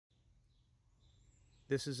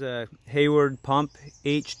This is a Hayward pump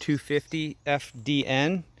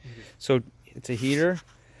h250fdn. So it's a heater.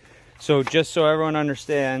 So just so everyone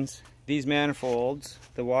understands, these manifolds,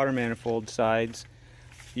 the water manifold sides,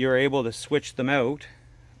 you're able to switch them out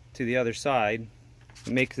to the other side.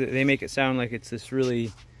 They make it sound like it's this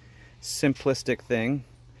really simplistic thing.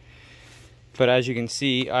 But as you can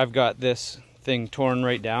see, I've got this thing torn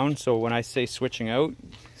right down. So when I say switching out,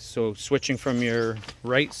 so switching from your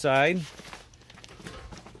right side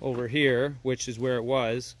over here, which is where it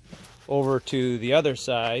was, over to the other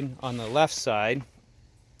side on the left side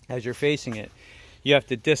as you're facing it, you have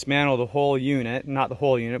to dismantle the whole unit, not the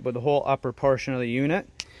whole unit, but the whole upper portion of the unit,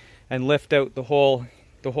 and lift out the whole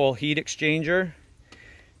heat exchanger,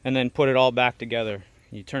 and then put it all back together.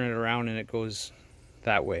 You turn it around and it goes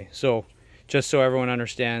that way. So just so everyone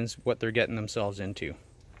understands what they're getting themselves into.